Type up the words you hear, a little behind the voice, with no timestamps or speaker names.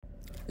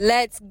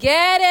Let's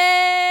get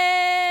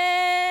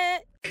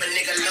it.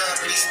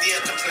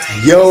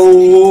 Yo,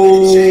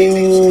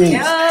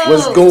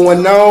 what's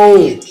going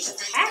on?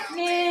 What's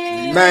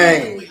happening?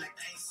 Man,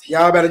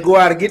 y'all better go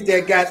out and get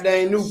that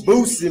goddamn new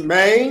Boosie,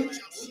 man.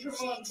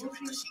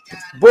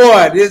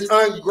 Boy, this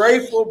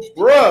ungrateful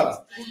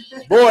bruh.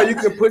 Boy, you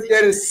can put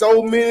that in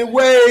so many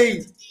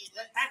ways.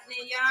 What's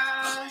happening,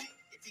 y'all?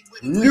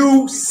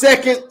 New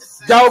second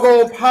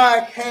doggone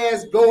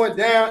podcast going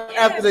down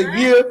after the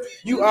year.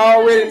 You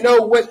already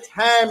know what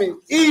time it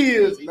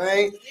is,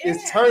 man.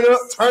 It's turn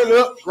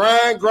up,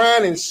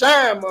 grind, and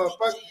shine,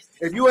 motherfucker.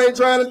 If you ain't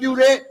trying to do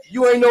that,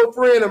 you ain't no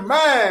friend of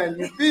mine.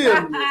 You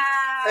feel me?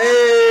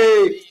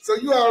 Hey, so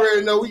you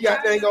already know we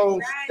got that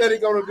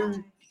gonna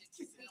do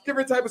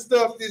different type of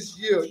stuff this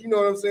year. You know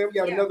what I'm saying? We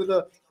got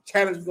another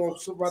challenge. We're gonna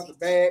slip out the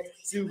bag,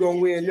 see who's gonna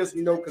win this,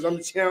 because I'm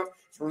the champ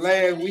from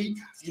last week.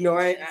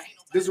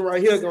 This one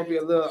right here is gonna be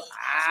a little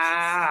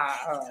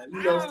I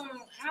don't know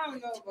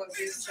about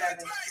this challenge,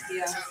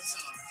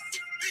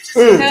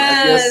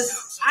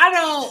 because I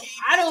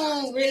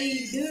don't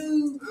really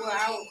do well.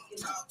 I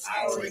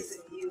always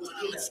you know.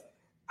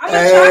 I'm a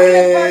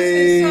chocolate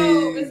person,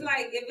 so it's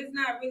like if it's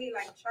not really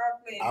like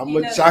chocolate. I'm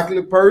a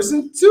chocolate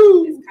person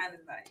too. It's kind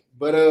of like.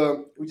 But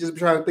we just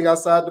trying to think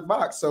outside the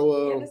box.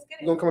 So we're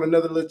gonna come on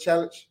another little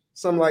challenge.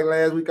 Something like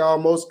last week, I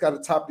almost got a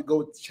top to go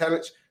with the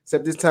challenge.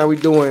 Except this time we're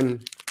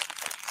doing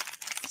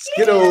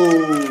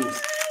Skittles.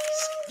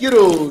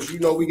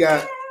 We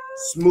got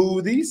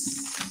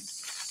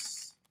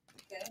smoothies.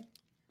 Okay.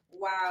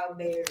 Wild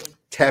berry.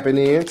 Tapping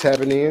in. I'm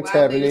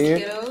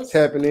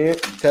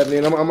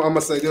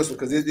gonna say this one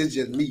because it's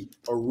just me.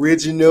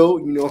 Original,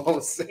 you know what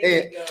I'm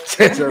saying?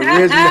 Such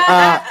original. You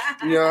know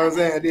what I'm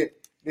saying?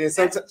 Then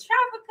sometimes,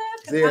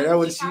 that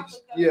was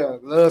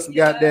love some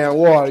goddamn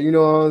water. You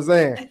know what I'm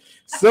saying?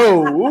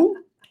 So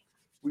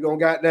we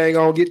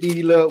gonna get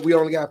these love. We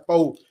only got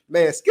 4.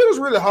 Man, Skittles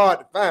really hard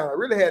to find. I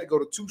really had to go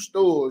to 2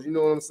 stores. You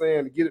know what I'm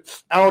saying, to get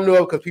it. I don't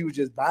know because people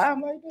just buy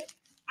them like that.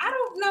 I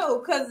don't know,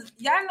 because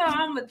y'all know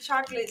I'm a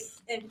chocolate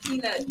and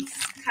peanuts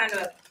kind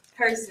of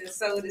person.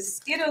 So the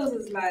Skittles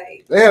is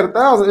like... They had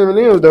 1,000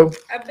 M&Ms, though.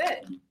 I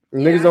bet.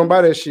 Niggas don't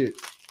buy that shit.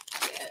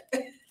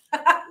 Yeah.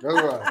 That's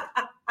right.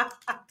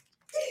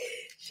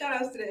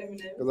 Shout outs to the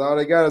M&Ms. Because all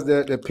they got is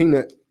the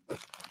peanut.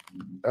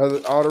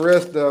 All the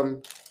rest of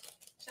them...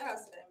 Shout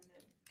outs to the M&Ms.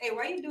 Hey,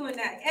 why you doing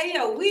that? Hey,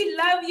 yo, we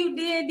love you,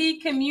 D&D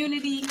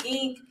Community,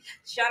 Inc.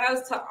 Shout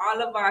outs to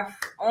all of our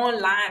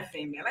online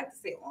family. I like to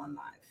say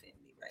online.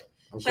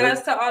 Okay. Shout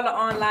outs to all the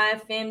online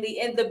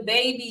family and the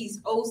babies,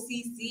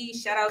 OCC.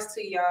 Shout outs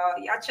to y'all.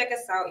 Y'all check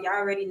us out. Y'all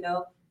already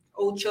know.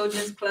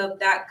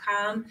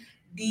 oldchildrensclub.com,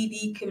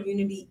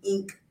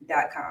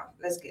 ddcommunityinc.com.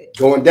 Let's get it.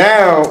 Going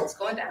down. It's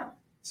going down.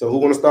 So who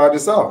want to start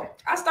this off?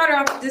 I started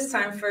off this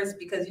time first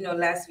because,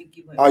 last week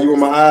you went. Oh, you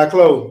want my eye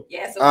closed?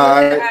 Yeah. So,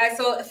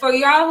 so for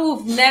y'all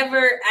who've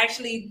never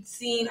actually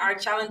seen our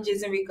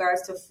challenges in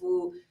regards to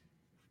food,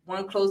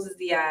 one closes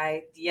the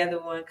eye, the other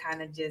one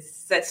kind of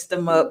just sets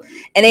them up,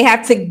 and they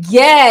have to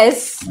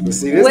guess but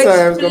see, this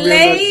time it's gonna be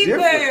a little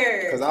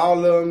different because all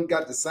of them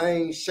got the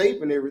same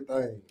shape and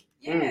everything.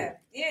 Yeah.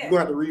 You're gonna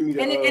have to read me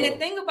and the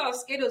thing about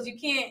Skittles, you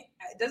can't.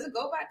 Does it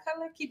go by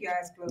color? Keep your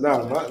eyes closed.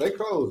 No, they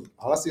closed.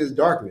 All I see is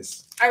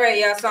darkness. All right,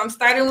 y'all. So I'm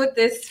starting with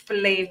this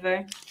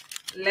flavor.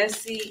 Let's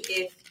see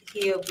if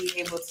he'll be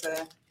able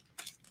to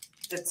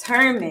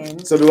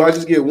determine. So do I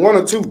just get 1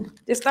 or 2?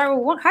 Just start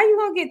with 1. How you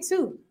gonna get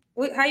 2?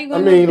 How you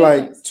gonna? I mean,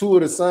 like 2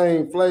 of the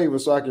same flavor,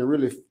 so I can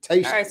really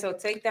taste. All right, so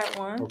take that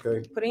one.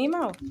 Okay. Put it in your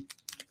mouth,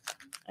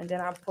 and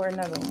then I'll pour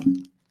another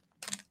one.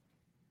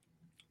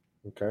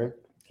 Okay.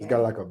 It's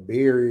got like a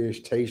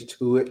berryish taste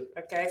to it.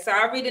 Okay, so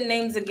I'll read the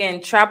names again: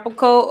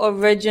 Tropical,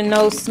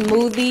 Original,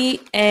 Smoothie,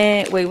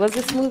 and wait, was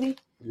it Smoothie?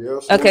 Yeah.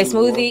 Okay,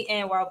 Smoothie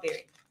and Wild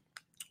Berry.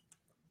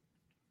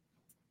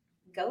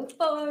 Go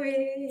for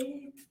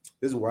it.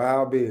 It's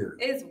Wild Berry.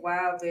 It's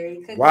Wild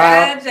Berry.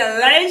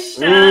 Congratulations.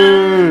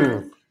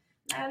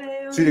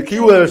 See, the key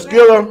word is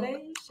Skittle.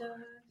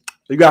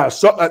 You gotta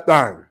suck that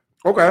thing.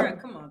 Okay. Right,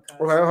 come on, cuz.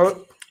 Okay,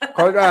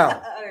 cut it down.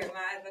 All right,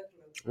 my eyes are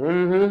closed.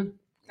 Mm-hmm.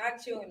 Not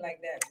chewing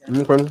like that,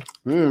 bro. Okay.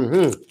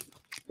 Mm-hmm.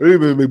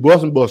 It be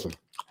busting. I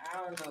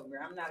don't know, bro.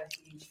 I'm not a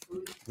huge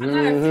fruit. I'm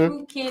not a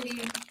fruit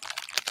candy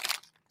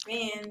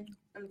fan.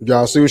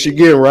 Y'all see what she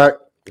getting, right?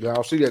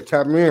 Y'all see that?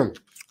 Tap me in.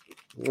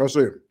 Let's see.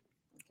 Okay.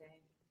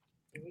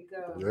 Here we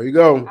go. There you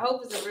go. I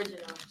hope it's original.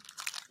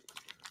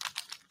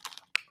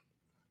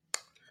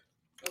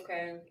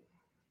 Okay.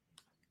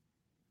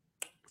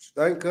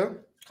 Thank you.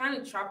 Kind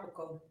of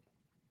tropical.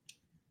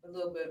 A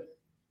little bit.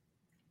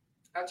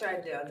 I'll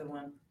try the other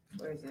one.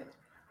 Where is it?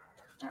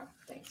 Oh,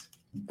 thanks.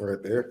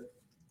 Right there.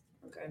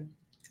 Okay.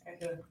 Right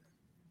here.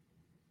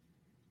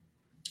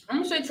 I'm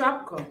going to say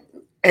tropical.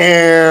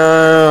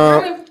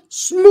 And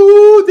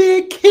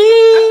Smoothie King.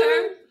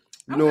 Okay.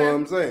 You know what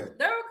I'm saying?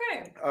 They're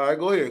okay. All right,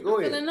 go ahead.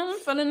 I'm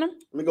feeling them.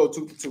 Let me go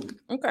 2 for 2.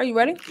 Okay, you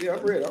ready? Yeah,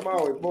 I'm ready. I'm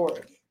always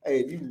bored.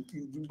 Hey, you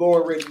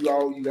born ready,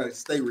 you gotta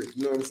stay ready.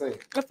 You know what I'm saying?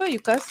 I feel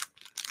you, cuz.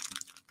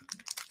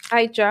 All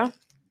right, y'all.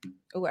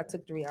 Oh, I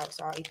took 3 out,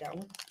 so I'll eat that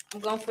one. I'm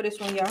going for this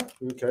one, y'all.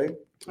 Okay.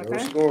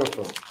 What's she going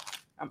for?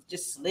 I'm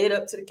just slid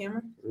up to the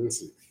camera. Let's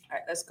see. All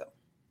right, let's go.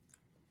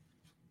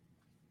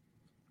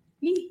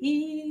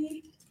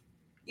 You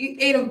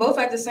ate them both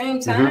at the same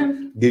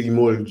time? Give you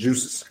more of the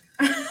juices.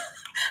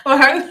 Well,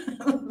 how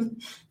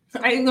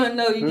you gonna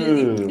know?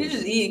 You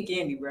just eating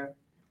candy, bro.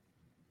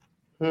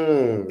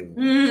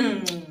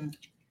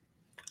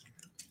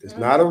 It's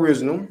not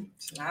original.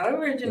 It's not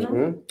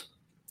original.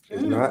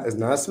 It's not. It's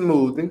not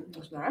smoothie.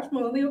 It's not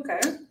smoothie. Okay.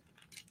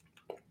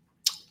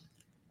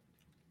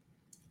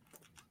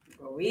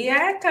 Where we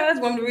at? Cuz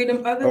want me to read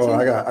them other two?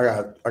 I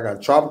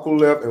got tropical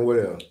left and what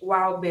else?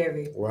 Wild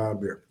berry. Wild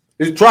berry.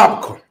 It's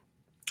tropical.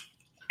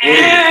 What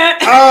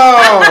the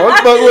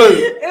fuck was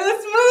it? It was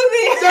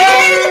smoothie.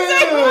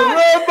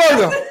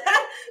 Damn,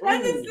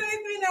 That's the same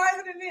thing that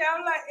happened to me.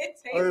 I'm like, it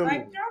tastes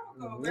like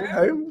tropical, man.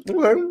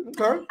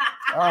 Okay.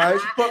 All right,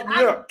 she fucked me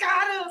up. I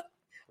got him.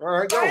 All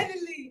right, go.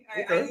 Finally. All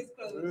right, Okay. eyes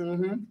closed.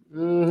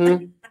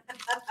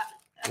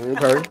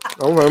 Okay.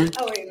 Oh, wait,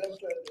 let's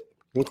close it.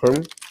 Okay.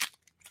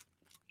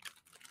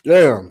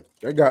 Damn,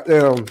 that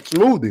goddamn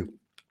smoothie.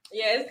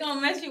 Yeah, it's gonna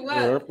mess you up.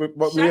 Yeah, it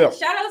fucked me up.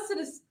 Shout out to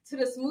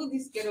the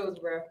smoothie Skittles,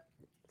 bro. All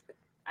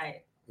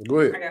right. Go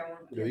ahead. I got one.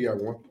 Yeah, you got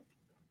one.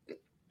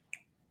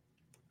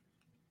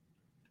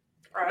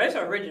 Oh, that's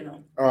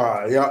original.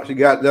 Yeah, she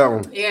got that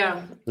one.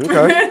 Yeah. Okay.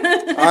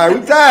 All right,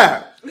 we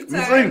tired. We See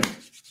tired.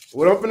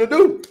 what I'm finna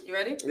do. You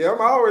ready? Yeah,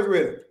 I'm always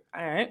ready.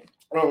 All right.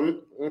 Let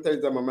me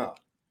taste that in my mouth.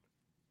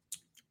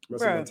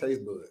 Must Bro. my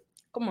taste bud.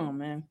 Come on,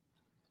 man.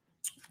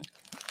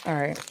 All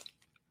right.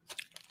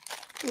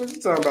 What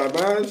you talking about,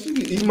 man? She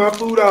eat my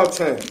food all the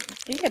time.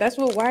 Yeah, that's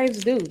what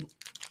wives do.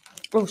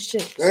 Oh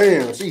shit.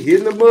 Damn, she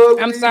hitting the bug.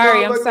 I'm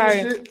sorry.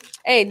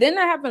 Hey, didn't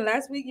that happen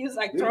last week? You was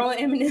like throwing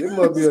M&Ms. It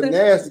must be a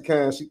nasty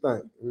kind, she think.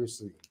 Let me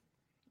see.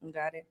 You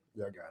got it.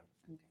 Yeah, I got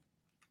it.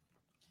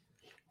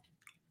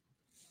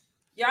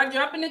 Y'all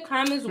drop in the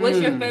comments what's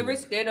your favorite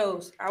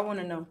Skittles. I want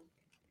to know.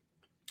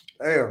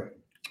 Damn.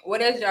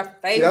 What is your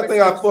favorite? See, I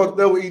think I fucked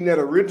up with eating that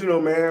original,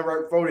 man,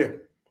 right before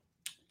that.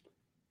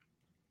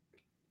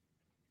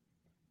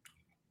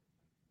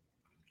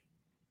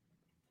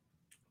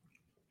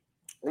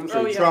 I'm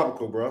gonna say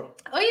tropical, bro.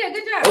 Oh yeah,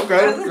 good job.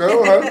 Okay,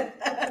 go ahead.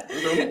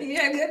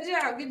 Yeah, good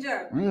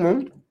job.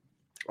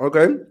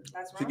 Okay.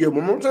 That's She right. get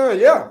one more time,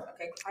 yeah.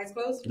 Okay, eyes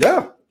closed.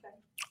 Yeah.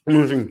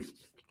 Okay.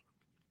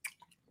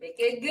 Make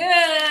it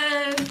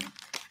good.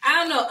 I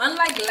don't know.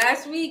 Unlike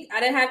last week,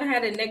 I haven't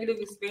had a negative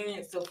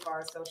experience so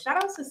far. So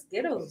shout out to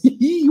Skittles.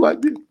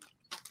 What did?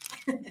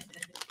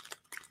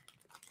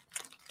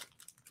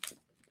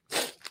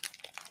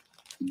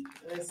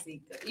 Let's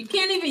see. You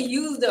can't even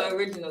use the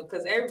original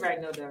because everybody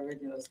knows the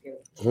original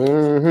Skittles.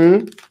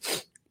 Mm-hmm.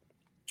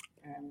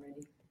 I'm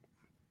ready.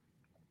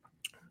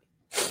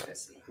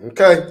 Let's see.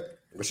 Okay.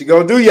 What she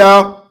gonna do,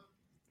 y'all? What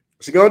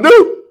she gonna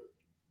do?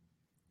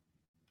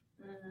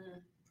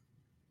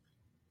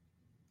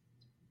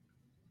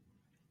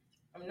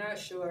 I'm not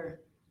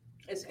sure.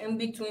 It's in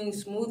between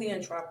smoothie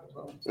and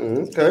tropical.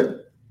 Okay.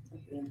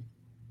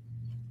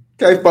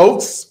 Okay,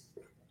 folks.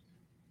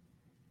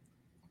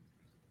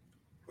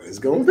 What it's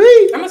gonna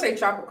be? I'm gonna say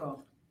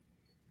tropical.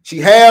 She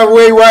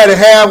halfway right and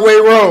halfway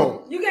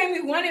wrong. You gave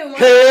me one and one.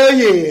 Hell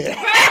yeah.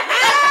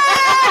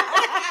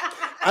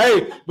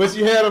 Hey, but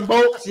she had them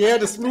both. She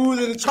had the smooth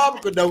and the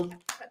tropical though.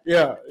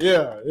 Yeah.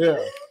 That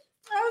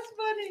was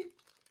funny.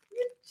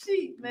 You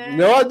cheat, man.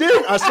 No, I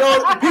didn't. I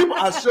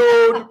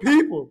showed the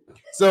people.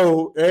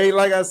 So, hey,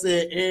 like I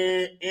said,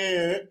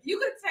 You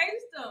could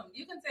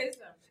taste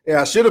them.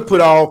 Yeah, I should have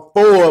put all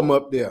four of them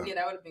up there. Yeah,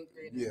 that would have been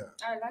creative. Yeah.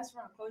 All right, last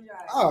round. Close your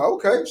eyes. Oh,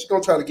 okay. She's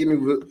gonna try to get me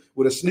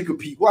with a sneaker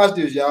peek. Watch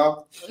this,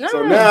 y'all. No.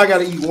 So now I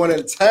gotta eat one at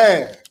a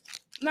time.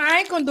 No, I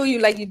ain't gonna do you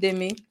like you did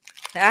me.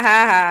 Ha ha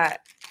ha.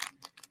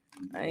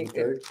 I ain't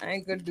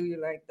gonna do you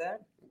like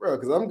that. Bro,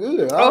 because I'm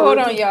good. Hold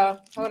on, y'all.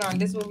 Hold on.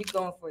 This is what we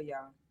going for,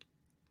 y'all.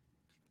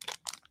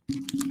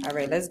 All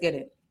right, let's get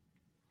it.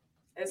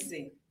 Let's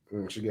see.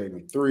 She gave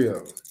me 3 of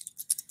them.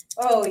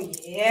 Oh,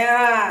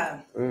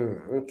 yeah.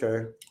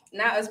 Okay.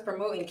 Now it's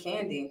promoting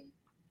candy.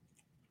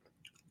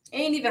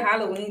 Ain't even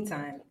Halloween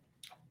time.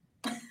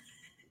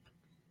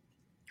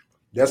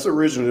 That's the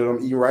original that I'm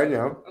eating right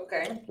now.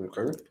 Okay.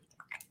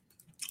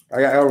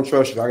 I don't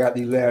trust you. I got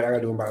these last. I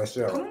gotta do them by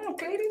myself. Come on,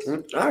 Katie.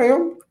 I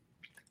am.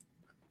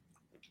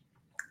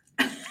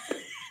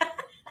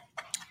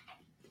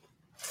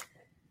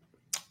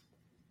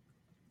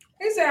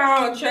 He said,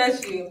 I don't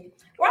trust you.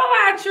 Why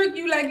would I trick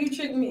you like you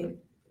tricked me?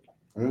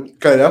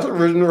 Okay, that's the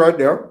original right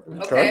there.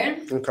 Okay.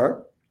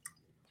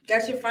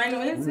 That's your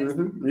final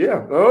answer?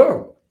 Yeah.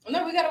 Oh.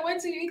 No, we gotta wait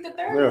till you eat the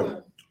third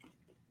one.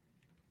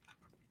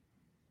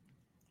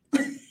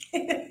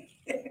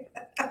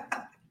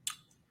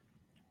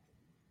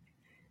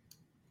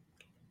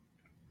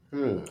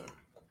 I'm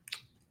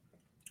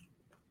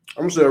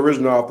gonna say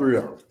original all 3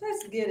 of them.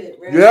 Let's get it,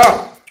 right?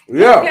 Yeah.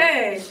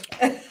 Okay.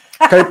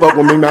 Can't fuck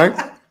with me, man.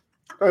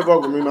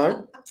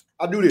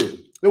 I do this.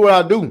 This is what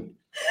I do.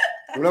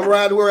 When I'm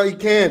riding where I eat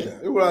candy,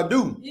 that's what I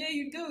do. Yeah,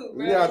 you do,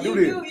 bro. Yeah, I do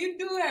this. You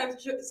do have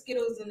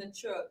Skittles in the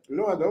truck.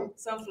 No, I don't.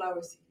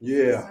 Sunflower seeds.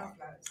 Yeah.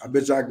 Sunflower seeds. I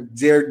bet you I can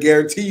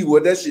guarantee you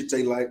what that shit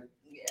taste like.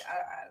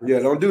 Yeah,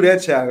 don't do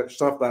that, child.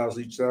 Sunflower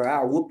seeds.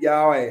 I'll whoop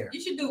y'all ass.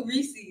 You should do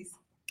Reese's.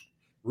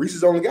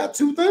 Reese's only got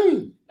 2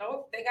 things.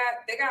 No, they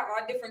got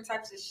all different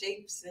types of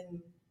shapes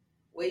and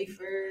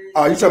wafers.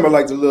 Oh, you talking about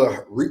like the little?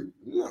 You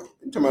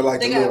talking about like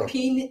they the got little?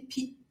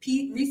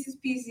 Reese's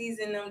Pieces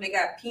in them. They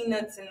got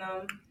peanuts in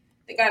them.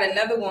 They got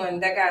another one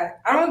that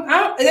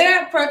got they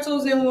got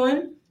pretzels in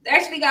one. They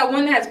actually got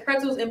one that has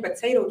pretzels and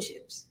potato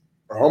chips.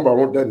 I don't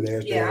want that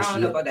nasty. Yeah, I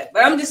don't know about that,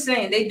 but I'm just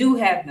saying they do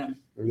have them.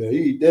 Yeah,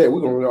 you eat that.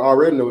 We're gonna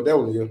already know what that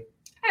one is.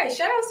 Hey,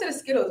 shout out to the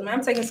Skittles, man.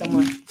 I'm taking some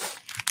more.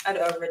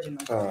 The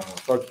original.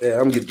 Fuck that.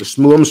 I'm gonna get the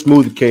smooth. I'm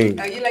smoothie king.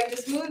 Oh, you like the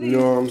smoothie? You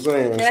know what I'm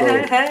saying? So, all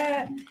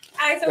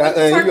right,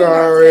 so you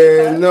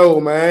already know,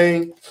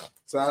 man.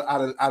 So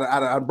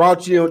I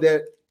brought you on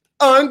that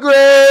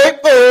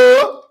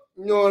ungrateful.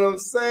 You know what I'm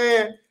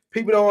saying?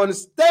 People don't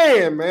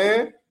understand,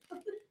 man.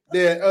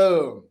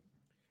 That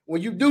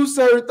when you do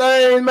certain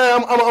things,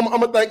 man, I'm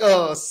gonna think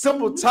a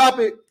simple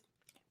topic.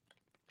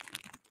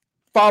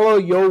 Follow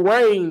your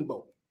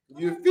rainbow.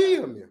 You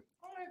feel me?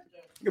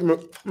 Give me real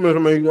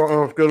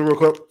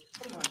quick.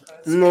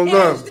 You know what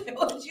I'm saying?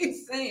 What you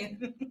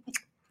saying?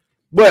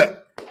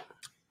 But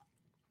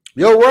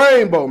your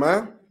rainbow,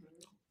 man,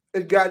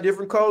 it's got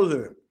different colors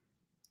in it.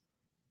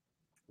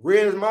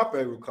 Red is my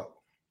favorite color.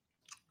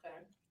 Okay.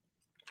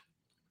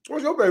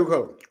 What's your favorite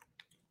color?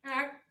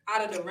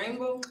 Out of the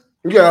rainbow?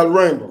 Yeah, out of the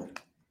rainbow.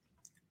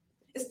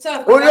 It's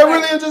tough. Well, that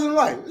really is just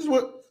life. This is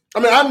what I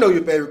mean. I know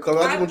your favorite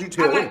color. I just want you to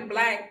tell me. I like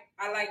black.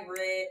 I like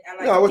red. I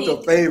like pink. What's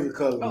your favorite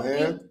color,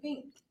 man?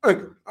 Pink. Thank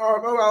you. All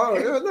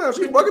right.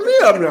 She's fucking me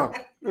up now.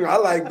 I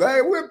like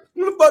that. When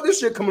the fuck this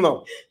shit coming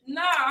on?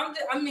 No, I like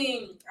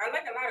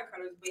a lot of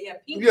colors, but yeah,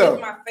 pink is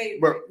my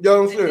favorite. But you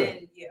know what I'm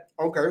saying? Yeah.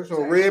 Okay,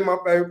 so red my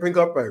favorite, pink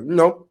her favorite. You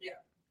know? Yeah.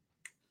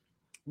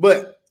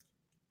 But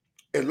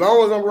as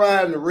long as I'm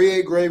riding the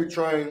red gravy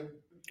train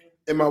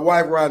and my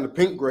wife riding the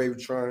pink gravy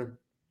train,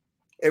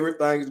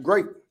 everything is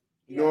great.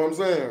 You know what I'm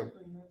saying?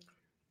 Mm-hmm.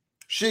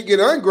 Shit get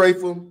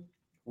ungrateful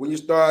when you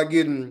start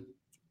getting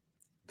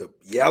the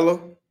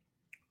yellow,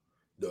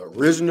 the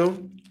original,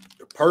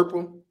 the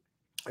purple,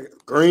 the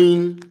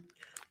green,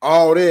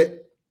 all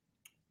that.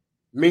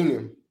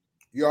 Meaning,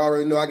 you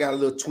already know I got a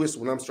little twist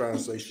when I'm trying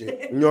to say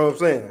shit. You know what I'm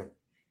saying?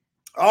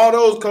 All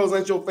those colors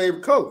ain't your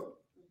favorite color.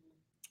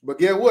 But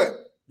guess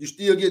what? You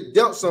still get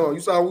dealt some.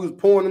 You saw we was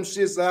pouring them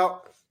shits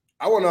out.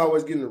 I wasn't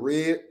always getting the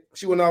red.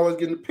 She wasn't always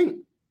getting the pink.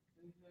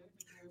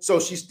 So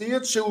she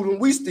still chewed them.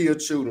 We still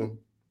chewed them.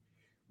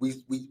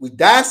 We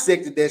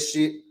dissected that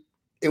shit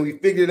and we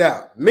figured it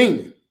out.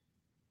 Meaning,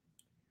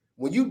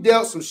 when you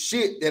dealt some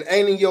shit that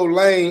ain't in your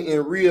lane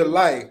in real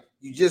life,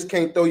 you just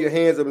can't throw your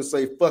hands up and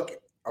say, fuck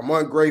it. I'm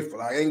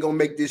ungrateful. I ain't gonna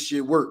make this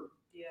shit work.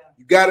 Yeah.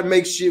 You gotta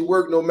make shit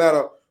work no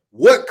matter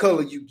what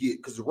color you get.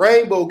 Because the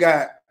rainbow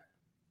got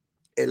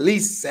at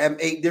least 7,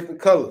 8 different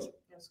colors.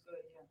 That's good,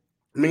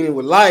 yeah. Meaning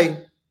with life,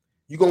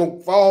 you're gonna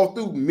fall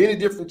through many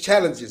different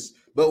challenges.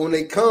 But when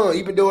they come,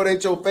 even though it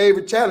ain't your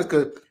favorite challenge,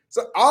 because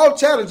all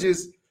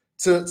challenges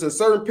to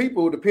certain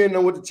people, depending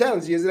on what the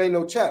challenge is, it ain't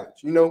no challenge,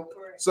 you know?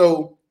 Correct.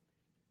 So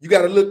you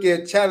got to look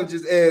at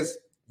challenges as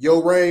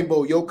your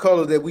rainbow, your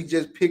color that we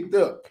just picked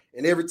up.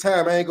 And every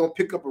time I ain't going to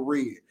pick up a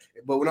red.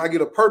 But when I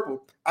get a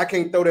purple, I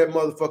can't throw that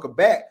motherfucker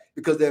back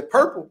because that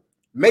purple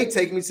may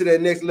take me to that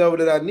next level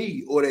that I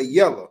need, or that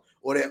yellow,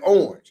 or that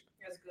orange.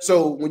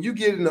 So when you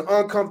get in an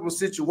uncomfortable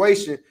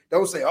situation,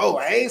 don't say, oh,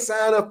 I ain't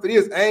signed up for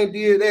this. I ain't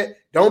did that.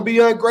 Don't be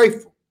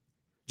ungrateful.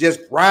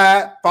 Just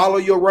ride, follow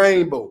your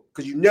rainbow,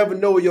 because you never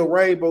know where your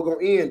rainbow going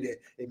to end at.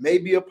 It may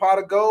be a pot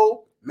of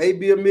gold, may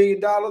be $1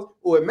 million,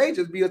 or it may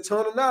just be a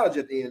ton of knowledge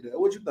at the end of it.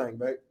 What you think,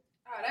 babe?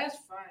 Oh, that's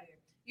fire.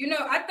 You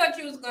know, I thought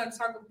you was going to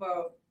talk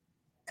about,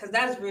 because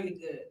that's really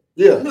good.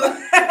 Yeah.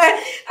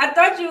 I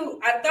thought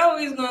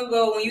we was going to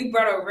go, when you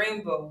brought up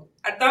rainbow,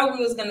 I thought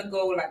we was going to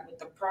go like with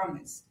the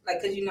promise.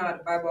 Like, because you know how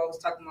the Bible was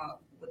talking about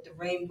with the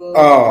rainbow.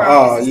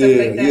 And stuff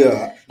like that.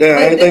 Yeah. Damn,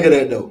 I ain't think of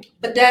that though.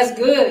 But that's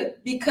good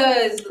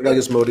because I gotta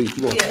get some more of these.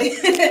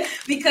 Yeah.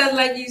 Because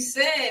like you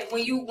said,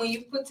 when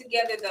you put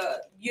together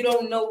you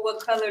don't know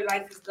what color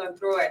life is gonna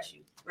throw at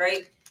you,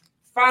 right?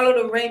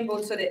 Follow the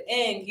rainbow to the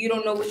end. You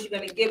don't know what you're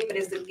gonna get, but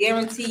it's a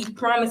guaranteed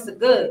promise of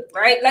good,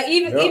 right? Like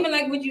even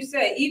like what you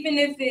said, even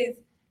if it's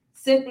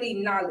simply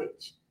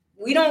knowledge.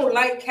 We don't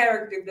like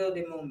character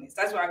building moments.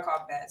 That's what I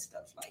call bad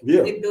stuff. Like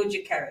it builds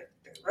your character,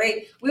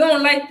 right? We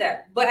don't like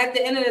that. But at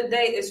the end of the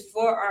day, it's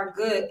for our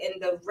good.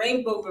 And the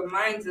rainbow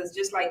reminds us,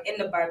 just like in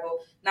the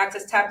Bible, not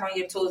to tap on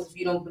your toes if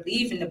you don't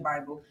believe in the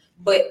Bible.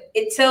 But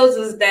it tells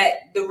us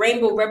that the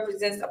rainbow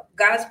represents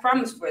God's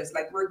promise for us.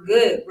 Like we're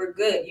good. We're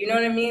good. You know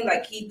what I mean?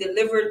 Like he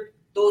delivered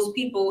those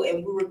people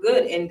and we were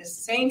good. And the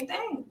same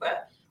thing,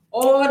 but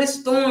all the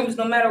storms,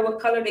 no matter what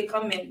color they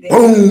come in, they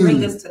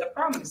bring us to the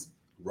promise.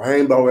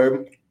 Rainbow,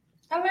 baby.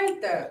 I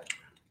like that.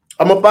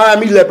 I'm gonna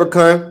find me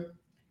leprechaun.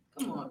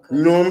 Come on,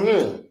 you know what I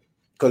mean?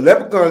 Cause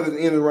leprechauns at the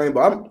end of the rainbow.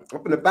 I'm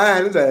finna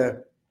find his ass.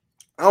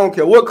 I don't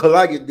care what color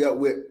I get dealt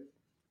with.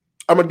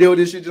 I'm gonna deal with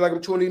this shit just like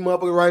I'm chewing these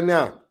motherfuckers right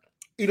now.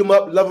 Eat them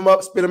up, love them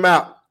up, spit them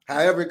out.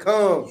 However it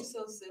comes.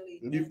 You're so silly.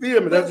 You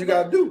feel me? That's what you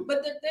gotta do.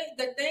 But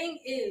the thing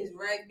is,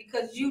 right?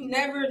 Because you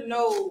never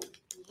know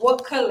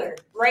what color,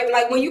 right?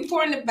 Like when you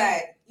pour in the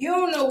bag, you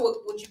don't know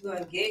what you're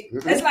gonna get.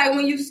 Mm-hmm. It's like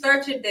when you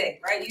start your day,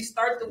 right? You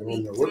start the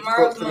week.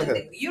 Tomorrow's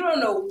Monday. You don't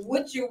know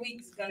what your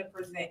week is gonna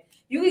present.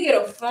 You can get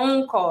a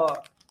phone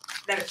call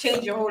that'll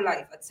change your whole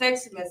life, a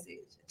text message,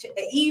 an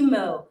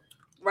email,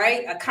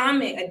 right? A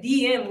comment, a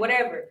DM,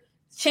 whatever.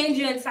 Change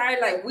your entire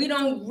life. We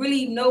don't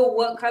really know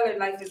what color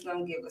life is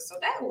gonna give us. So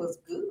that was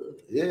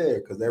good. Yeah,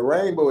 because that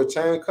rainbow, it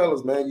change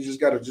colors, man. You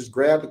just gotta just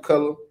grab the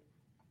color,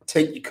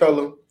 take your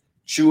color,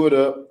 chew it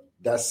up,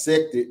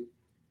 dissect it,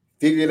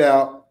 figure it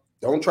out.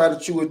 Don't try to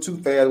chew it too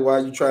fast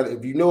while you try to,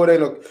 if you know it ain't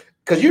no,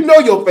 because you know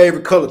your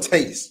favorite color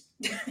taste.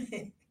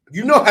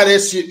 You know how that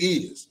shit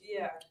is.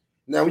 Yeah.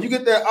 Now when you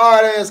get that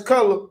odd ass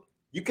color,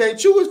 you can't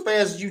chew as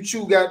fast as you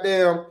chew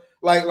goddamn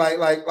like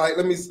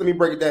let me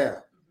break it down.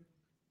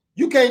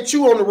 You can't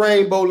chew on the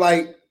rainbow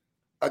like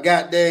a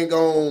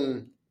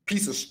goddamn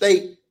piece of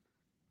steak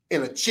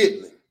in a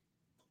chitlin.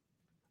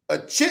 A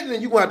chitlin,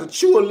 you gonna have to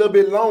chew a little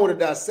bit longer to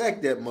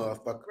dissect that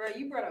motherfucker. Bro,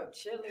 you brought up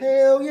chili.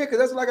 Hell yeah, because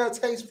that's what I got a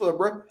taste for,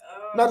 bro.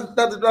 Not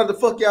to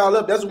fuck y'all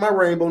up. That's where my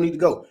rainbow need to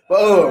go.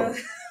 But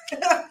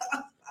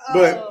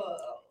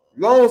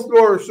long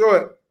story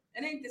short,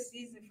 it ain't the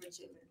season for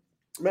chitlin.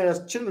 Man,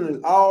 chitlin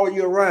is all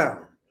year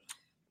round.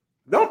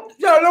 Don't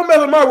mess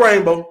with my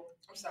rainbow.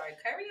 I'm sorry.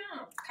 Carry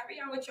on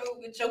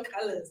with your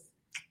colors.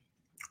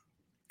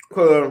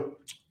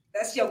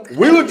 That's your color.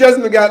 We were just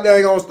in the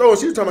goddamn store.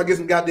 She was talking about getting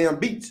some goddamn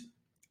beets.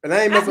 And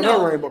I ain't messing with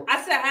her rainbow.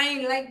 I said I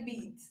ain't like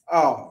beets.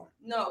 Oh.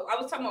 No,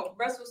 I was talking about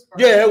Brussels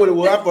sprouts. Yeah, that's what it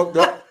was. I fucked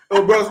up. It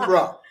was Brussels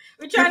sprouts.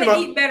 We're trying to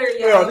eat better,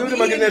 y'all.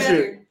 Yeah, getting that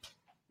shit.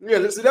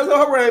 Yeah, see, that's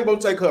how her rainbow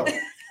take her.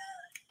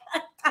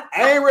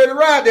 I ain't ready to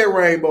ride that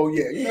rainbow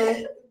yet, you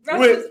know.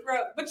 Brussels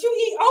sprouts. But you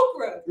eat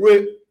okra. Who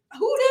does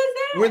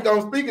that? With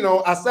I'm speaking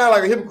on, I sound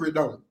like a hypocrite,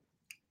 don't I?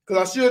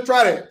 Because I should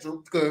try that.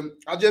 Because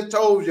I just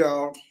told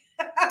y'all,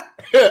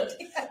 if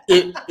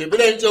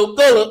it ain't your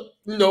color,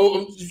 you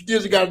know, you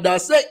still got to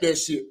dissect that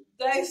shit.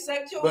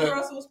 Dissect your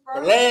Brussels sprouts.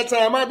 The last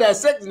time I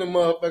dissected the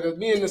motherfuckers,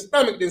 me in the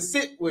stomach didn't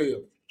sit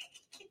well.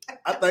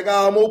 I think I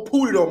almost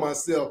pooted on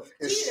myself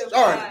and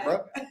started,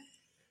 bro.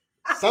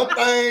 Some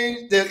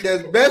things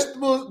there's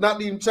vegetables, not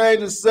to even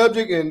change the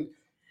subject, and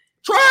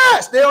try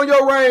it. Stay on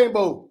your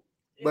rainbow.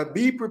 But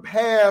be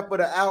prepared for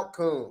the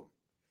outcome.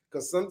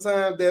 Because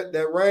sometimes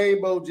that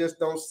rainbow just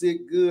don't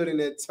sit good in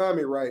that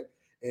tummy, right?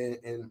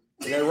 And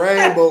that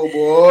rainbow,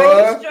 boy.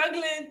 Are you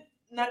struggling,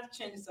 not to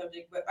change the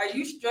subject, but are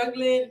you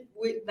struggling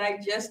with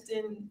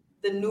digesting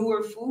the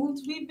newer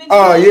foods we've been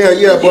doing?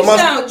 Yeah. But you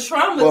sound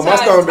traumatized. Boy, my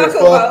stomach been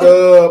fucked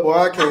up. Boy,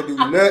 I can't do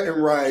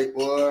nothing right,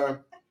 boy.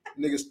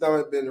 Nigga's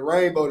stomach been the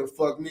rainbow that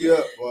fucked me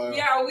up, boy.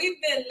 Yeah,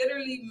 we've been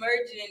literally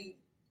merging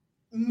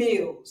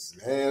meals.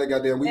 Man, I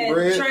got that wheat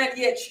bread. Trying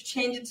to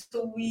change it to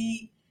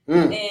wheat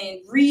and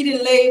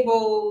reading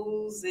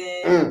labels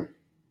and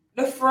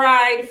the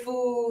fried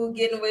food,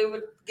 getting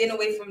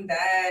away from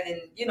that,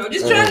 and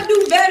just trying to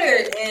do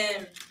better.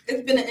 And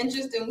it's been an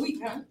interesting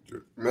week, huh?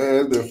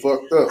 Man, it's been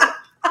fucked up.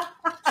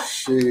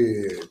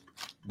 Shit,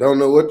 don't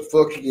know what the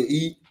fuck you can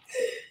eat.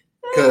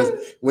 Because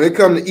when it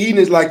comes to eating,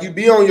 it's like you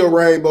be on your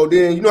rainbow.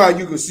 Then you know how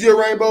you can see a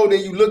rainbow,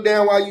 then you look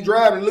down while you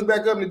drive and look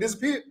back up and it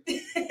disappears.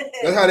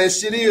 That's how that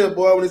shit is,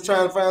 boy. When it's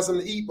trying to find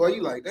something to eat, boy,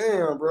 you like,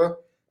 damn, bro.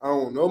 I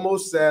don't want no more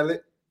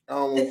salad. I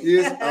don't want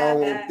this. I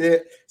don't want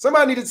that.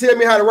 Somebody need to tell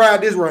me how to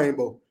ride this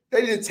rainbow.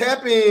 They need to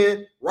tap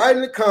in, write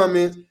in the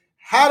comments,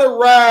 how to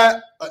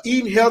ride an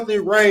eating healthy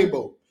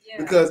rainbow. Yeah.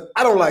 Because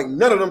I don't like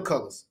none of them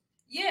colors.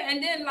 Yeah,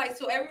 and then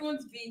so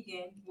everyone's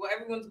vegan. Well,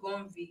 everyone's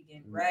going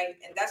vegan, right?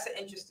 And that's an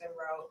interesting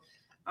route.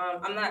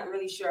 I'm not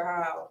really sure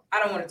how. I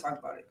don't want to talk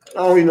about it. I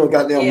don't even know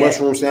goddamn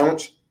mushroom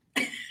sandwich.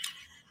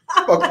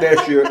 Fuck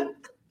that shit.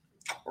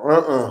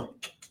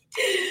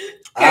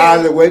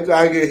 I just wait till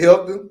I get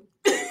healthy.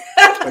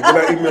 And go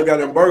back eat me a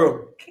goddamn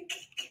burger.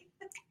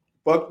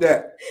 Fuck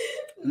that.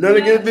 None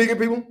against vegan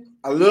people.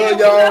 I love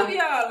y'all. I love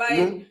y'all.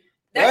 Like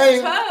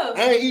that's tough.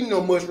 I ain't eating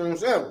no mushroom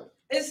sandwich.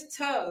 It's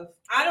tough.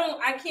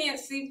 I can't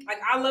see. Like,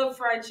 I love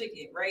fried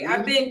chicken, right?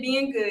 I've been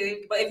being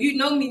good, but if you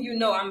know me, you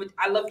know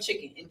I love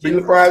chicken. Being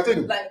the fried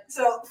chicken. Like,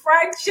 so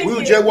fried chicken. We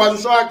were just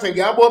watching Shark Tank.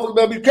 Y'all motherfuckers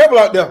better be careful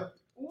out there.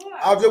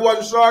 What? I was just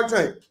watching Shark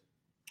Tank.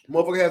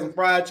 Motherfucker had some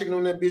fried chicken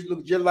on that bitch.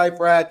 Look just like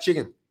fried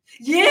chicken.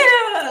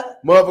 Yeah.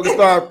 Motherfucker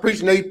started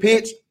preaching they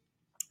pitch.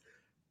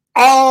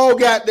 All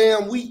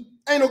goddamn wheat.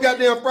 Ain't no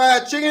goddamn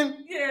fried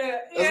chicken. Yeah.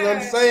 That's what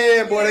I'm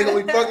saying, boy. They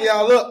gonna be fucking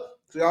y'all up.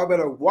 So y'all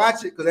better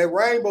watch it, because that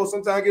rainbow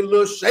sometimes get a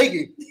little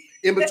shaky.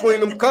 In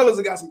between them colors,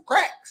 it got some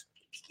cracks.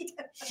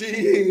 Shit.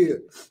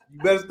 You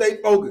better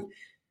stay focused.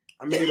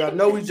 I mean, I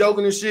know we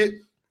joking and shit,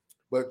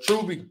 but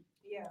truly,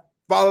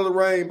 follow the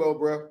rainbow,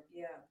 bro.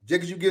 Yeah.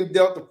 Just because you getting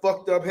dealt a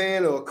fucked up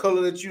hand or a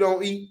color that you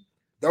don't eat,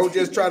 don't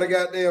just try to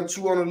goddamn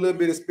chew on a little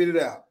bit and spit it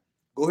out.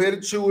 Go ahead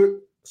and chew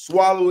it.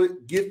 swallow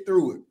it, get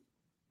through it.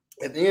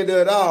 At the end of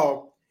it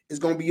all, it's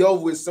going to be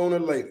over with sooner or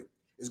later.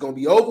 It's going to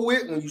be over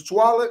with when you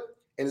swallow it,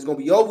 and it's going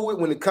to be over with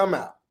when it come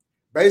out.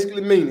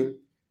 Basically meaning,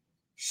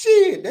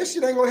 shit, that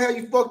shit ain't going to have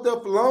you fucked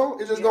up for long.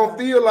 It's just going to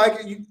feel like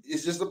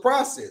it's just a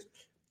process.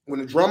 When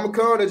the drama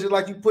comes, it's just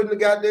like you putting the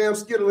goddamn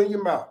Skittle in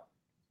your mouth.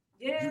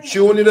 Yeah. You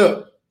chewing it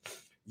up.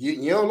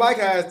 You don't like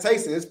how it's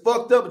tasting. It's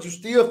fucked up, but you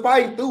still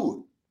fighting through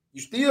it.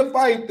 You still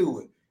fighting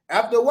through it.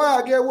 After a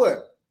while, get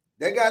what?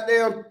 That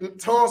goddamn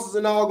tonsils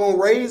and all going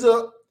to raise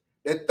up.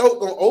 That throat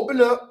going to open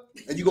up,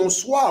 and you're going to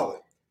swallow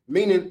it.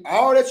 Meaning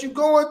all that you're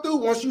going through,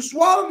 once you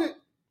swallowed it,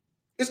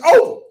 it's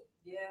over.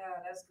 Yeah,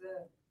 that's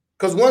good.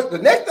 Because the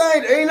next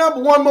thing, there ain't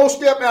number one more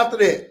step after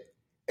that.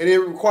 And it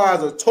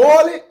requires a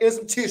toilet and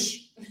some tissue.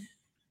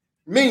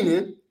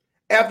 Meaning,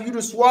 after you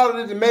just swallowed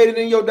it and made it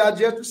in your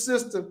digestive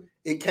system,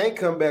 it can't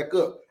come back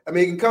up. I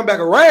mean, it can come back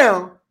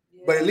around,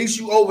 but at least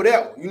you over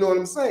that one. You know what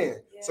I'm saying?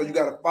 Yeah. So you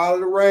got to follow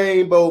the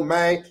rainbow,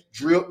 man.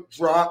 Drip,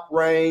 drop,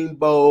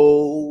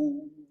 rainbow.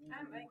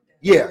 I like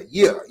that.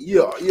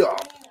 Yeah.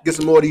 Get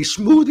some more of these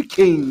Smoothie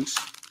Kings.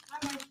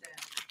 I like that.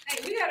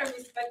 Hey, we got to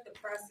respect the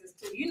process,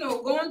 too. You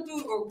know,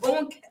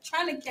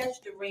 trying to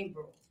catch the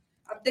rainbow.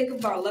 I think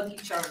about Lucky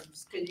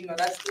Charms, because, you know,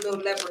 that's the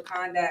little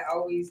leprechaun that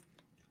always...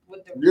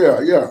 with the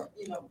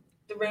you know,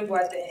 the rainbow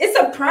at the end. It's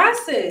a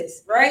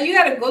process, right? You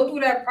got to go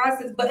through that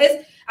process, but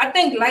I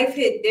think life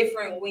hit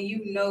different when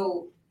you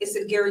know it's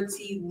a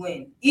guaranteed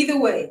win. Either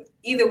way,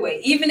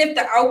 even if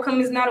the outcome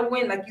is not a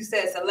win, like you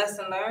said, it's a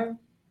lesson learned.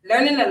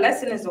 Learning a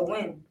lesson is a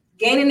win.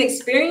 Gaining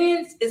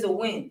experience is a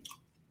win.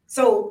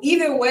 So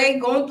either way,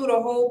 going through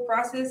the whole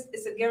process,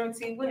 it's a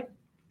guaranteed win.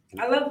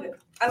 I love it.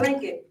 I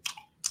like it.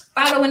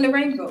 Following the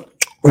rainbow.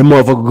 That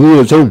motherfucker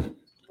good too.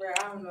 Bro,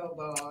 I don't know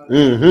about all that.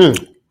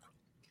 Mm-hmm.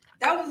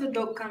 That was a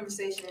dope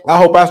conversation. I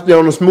hope I stay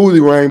on the smoothie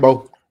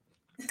rainbow.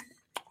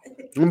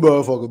 Them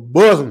motherfuckers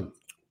buzzing.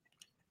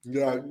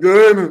 Yeah,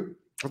 good.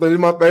 I think it's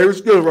my favorite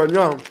skill right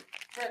now.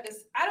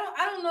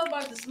 I don't know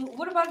about the smooth.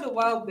 What about the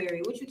wild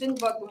berry? What you think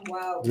about them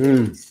wild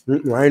berries?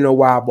 I ain't no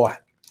wild boy.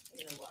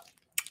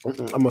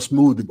 I'm a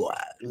smoothie boy.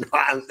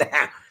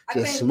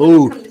 Just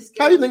smooth.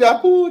 How you think I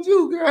pulled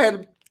you,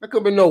 girl? I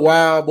could be no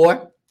wild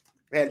boy.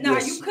 You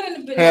couldn't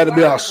have been. Had to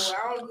be a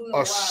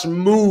no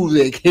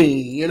smoothie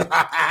king, you know.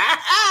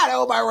 That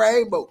was my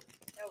rainbow.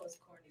 That was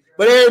corny, girl.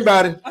 But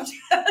everybody,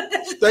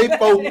 stay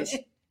focused.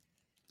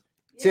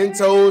 10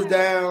 toes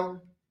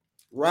down.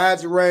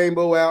 Ride your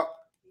rainbow out.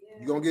 Yeah.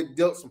 You're gonna get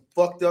dealt some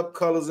fucked up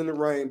colors in the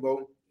rainbow.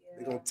 Yeah.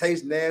 They're gonna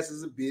taste nasty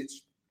as a bitch.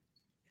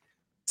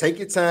 Take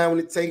your time when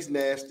it tastes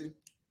nasty.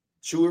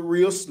 Chew it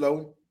real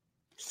slow.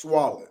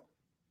 Swallow it.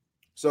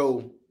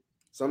 So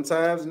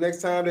sometimes the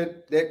next time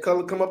that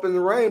color come up in the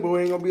rainbow,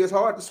 it ain't gonna be as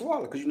hard to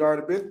swallow because you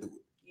already been through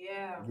it.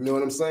 Yeah. You know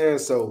what I'm saying?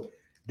 So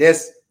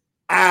that's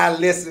our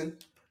lesson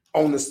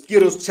on the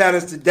Skittles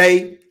challenge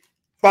today.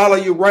 Follow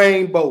your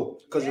rainbow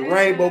because your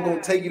rainbow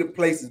gonna take you to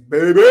places,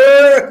 baby.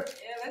 Yeah,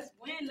 let's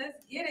win.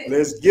 Let's get it.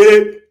 Let's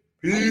get it.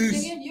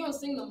 Peace. You don't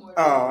sing no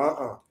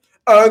more.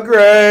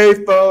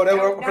 Ungrateful. That's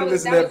what I'm gonna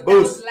listen to that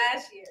boost. That was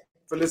last year.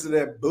 For listen to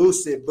that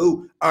boost, it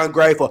boo.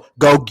 Ungrateful.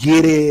 Go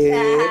get it.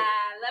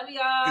 Love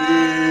y'all.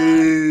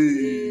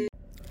 Peace.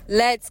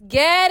 Let's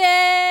get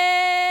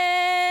it.